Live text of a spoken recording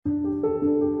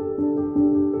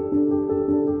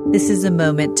This is a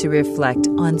moment to reflect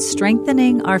on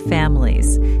strengthening our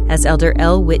families as Elder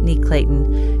L. Whitney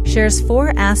Clayton shares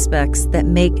 4 aspects that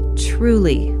make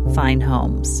truly fine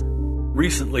homes.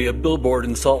 Recently, a billboard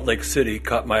in Salt Lake City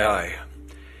caught my eye.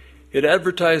 It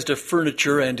advertised a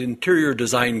furniture and interior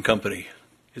design company.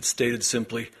 It stated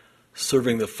simply,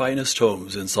 serving the finest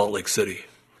homes in Salt Lake City.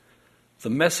 The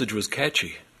message was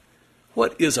catchy.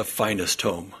 What is a finest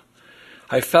home?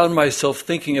 I found myself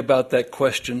thinking about that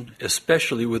question,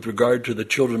 especially with regard to the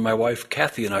children my wife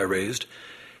Kathy and I raised,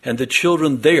 and the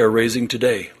children they are raising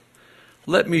today.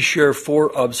 Let me share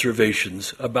 4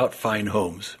 observations about fine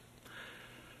homes.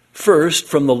 First,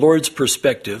 from the Lord's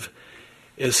perspective,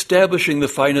 establishing the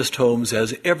finest homes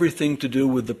has everything to do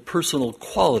with the personal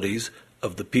qualities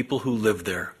of the people who live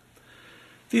there.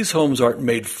 These homes aren't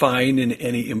made fine in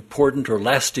any important or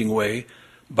lasting way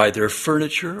by their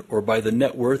furniture or by the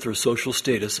net worth or social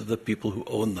status of the people who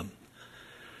own them.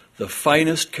 The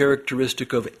finest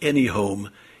characteristic of any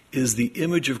home is the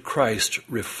image of Christ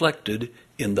reflected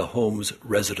in the home's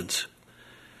residents.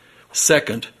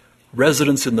 Second,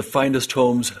 residents in the finest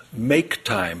homes make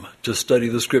time to study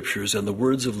the Scriptures and the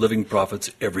words of living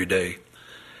prophets every day.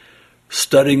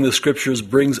 Studying the Scriptures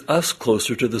brings us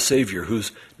closer to the Savior,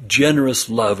 whose generous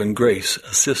love and grace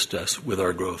assist us with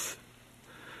our growth.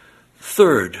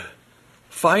 Third,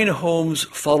 fine homes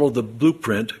follow the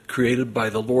blueprint created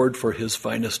by the Lord for his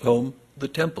finest home, the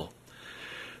temple.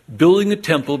 Building a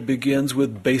temple begins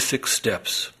with basic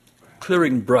steps,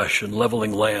 clearing brush and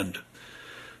leveling land.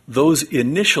 Those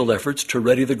initial efforts to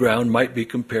ready the ground might be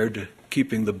compared to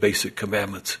keeping the basic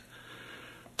commandments.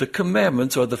 The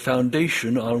commandments are the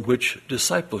foundation on which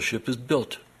discipleship is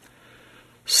built.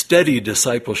 Steady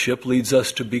discipleship leads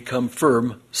us to become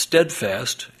firm,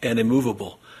 steadfast, and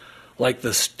immovable, like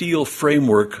the steel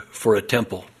framework for a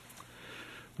temple.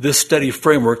 This steady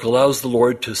framework allows the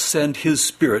Lord to send his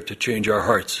Spirit to change our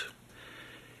hearts.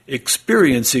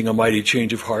 Experiencing a mighty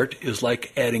change of heart is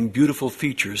like adding beautiful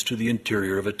features to the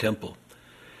interior of a temple.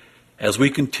 As we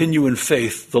continue in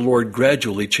faith, the Lord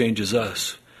gradually changes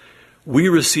us. We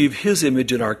receive his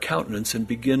image in our countenance and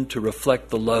begin to reflect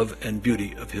the love and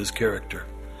beauty of his character.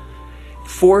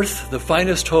 Fourth, the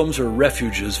finest homes are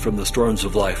refuges from the storms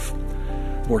of life.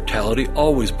 Mortality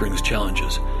always brings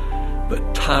challenges,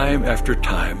 but time after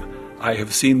time, I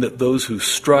have seen that those who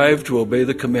strive to obey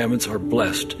the commandments are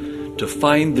blessed to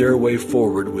find their way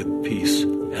forward with peace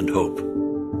and hope.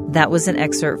 That was an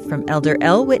excerpt from Elder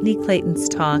L. Whitney Clayton's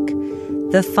talk,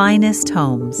 The Finest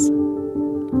Homes.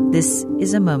 This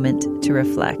is a moment to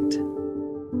reflect.